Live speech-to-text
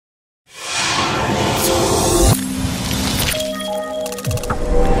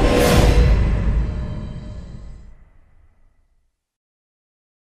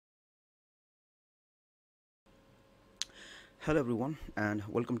Hello everyone and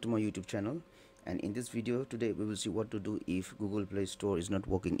welcome to my YouTube channel, and in this video today we will see what to do if Google Play Store is not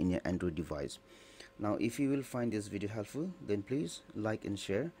working in your Android device. Now if you will find this video helpful, then please like and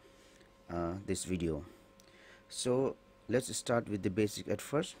share this video. So let's start with the basic at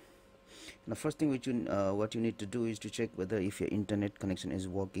first. Now first thing what you need to do is to check whether if your internet connection is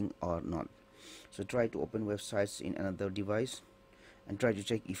working or not. So try to open websites in another device and try to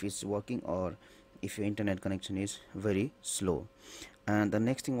check if it's working or if your internet connection is very slow. And the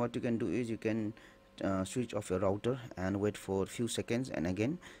next thing what you can do is you can switch off your router and wait for a few seconds and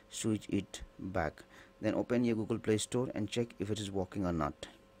again switch it back. Then open your Google Play Store and check if it is working or not.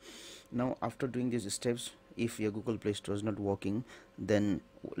 Now after doing these steps, if your Google Play Store is not working, then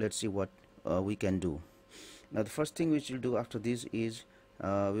let's see what we can do. Now the first thing which we'll do after this is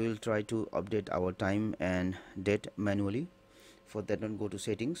we will try to update our time and date manually. For that one, go to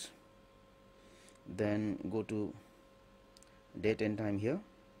settings, then go to date and time here,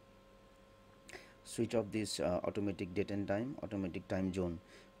 switch off this automatic date and time, automatic time zone.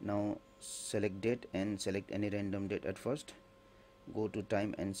 Now select date and select any random date at first, go to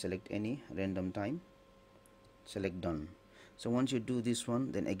time and select any random time, select done. So once you do this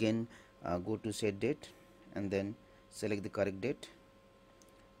one, then again go to set date and then select the correct date,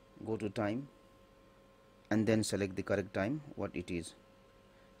 go to time and then select the correct time what it is.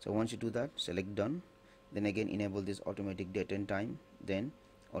 So once you do that, select done, then again enable this automatic date and time, then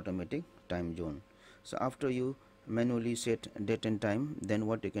automatic time zone. So after you manually set date and time, then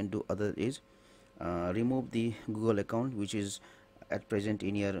what you can do other is remove the Google account which is at present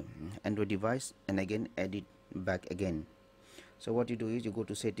in your Android device and again add it back again. So what you do is you go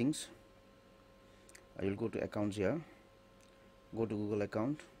to settings, you'll go to accounts here, go to Google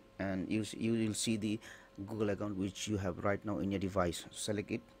account, and you will see the Google account which you have right now in your device.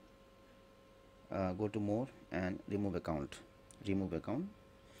 Select it, go to more and remove account.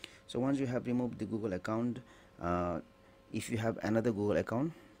 So once you have removed the Google account, if you have another Google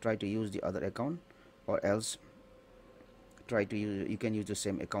account, try to use the other account, or else try to use, you can use the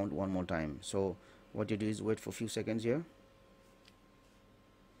same account one more time. So what you do is wait for a few seconds here.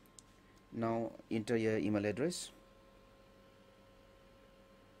 Now enter your email address,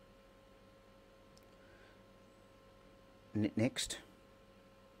 next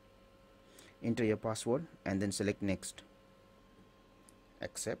enter your password and then select next,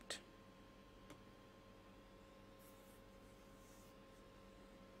 accept.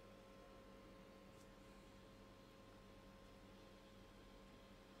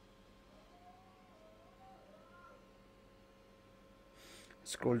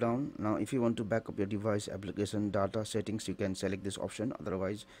 Scroll down. Now if you want to back up your device application data settings, you can select this option,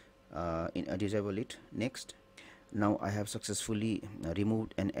 otherwise disable it. Next. Now I have successfully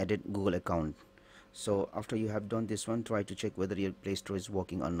removed and added Google account. So after you have done this one, try to check whether your Play Store is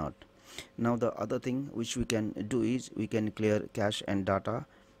working or not. Now the other thing which we can do is we can clear cache and data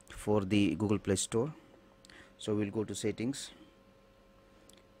for the Google Play Store. So we'll go to settings,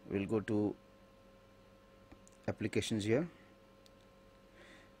 we'll go to applications here.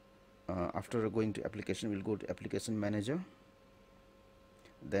 After going to application, we'll go to application manager,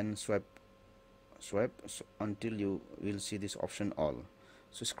 then swipe until you will see this option all.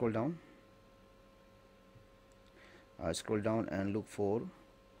 So scroll down and look for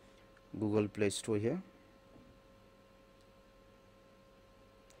Google Play Store here.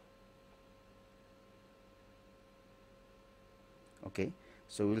 Okay,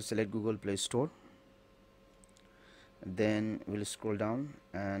 so we'll select Google Play Store, then we'll scroll down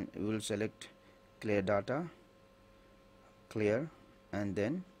and we will select clear data, clear, and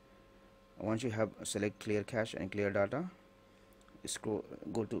then once you have select clear cache and clear data, go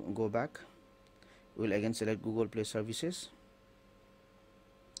back. We'll again select Google Play Services.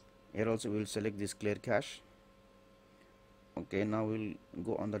 Here also we will select this clear cache. Okay, now we'll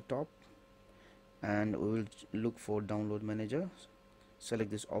go on the top and we will look for download manager, select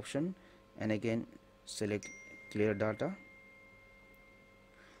this option and again select clear data.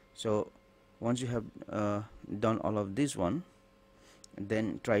 So once you have done all of this one,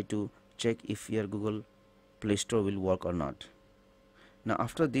 then try to check if your Google Play Store will work or not. Now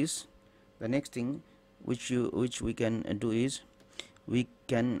after this, the next thing which we can do is we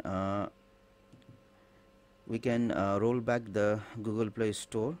can roll back the Google Play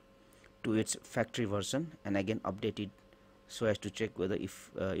Store to its factory version and again update it so as to check whether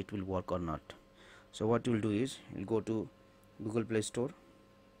if it will work or not. So what you will do is you'll go to Google Play Store,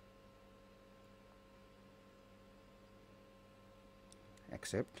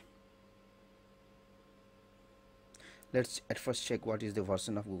 accept. Let's at first check what is the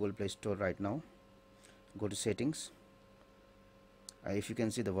version of Google Play Store right now. Go to settings, If you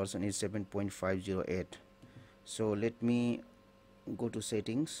can see, the version is 7.508. so let me go to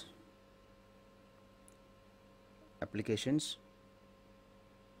settings, applications,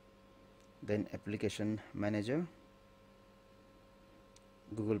 then application manager,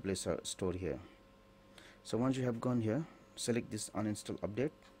 Google Play Store here. So once you have gone here, select this uninstall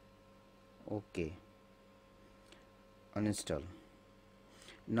update. Okay, uninstall.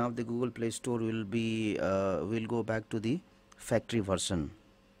 Now the Google Play Store will be will go back to the factory version.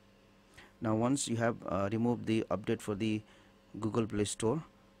 Now once you have removed the update for the Google Play Store,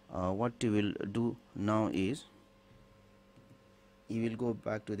 what you will do now is you will go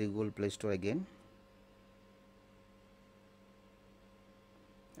back to the Google Play Store again,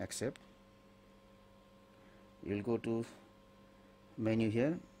 accept. You will go to menu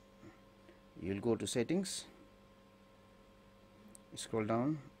here, you will go to settings, scroll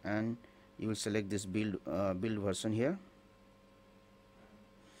down, and you will select this build version here.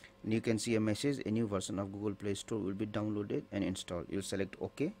 And you can see a message, a new version of Google Play Store will be downloaded and installed. You will select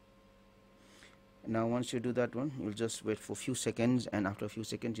OK. Now once you do that one, you will just wait for a few seconds, and after a few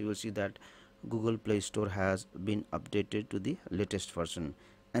seconds you will see that Google Play Store has been updated to the latest version,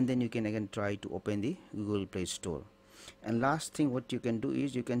 and then you can again try to open the Google Play Store. And last thing what you can do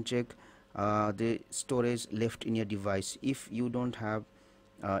is you can check the storage left in your device. If you don't have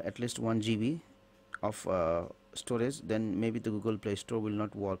at least 1 GB of storage, then maybe the Google Play Store will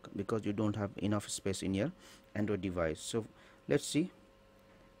not work because you don't have enough space in your Android device. So let's see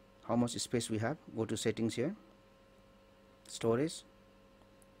how much space we have. Go to settings here, storage,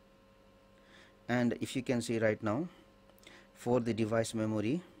 and if you can see right now, for the device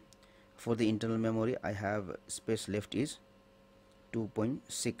memory, for the internal memory, I have space left is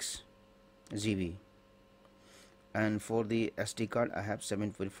 2.6 GB, and for the SD card I have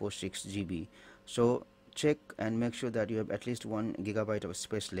 7.46 GB. So check and make sure that you have at least 1 GB of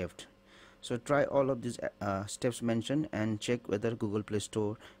space left. So try all of these steps mentioned and check whether Google Play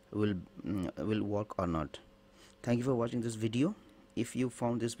Store will work or not. Thank you for watching this video. If you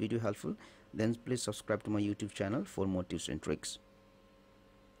found this video helpful, then please subscribe to my YouTube channel for more tips and tricks.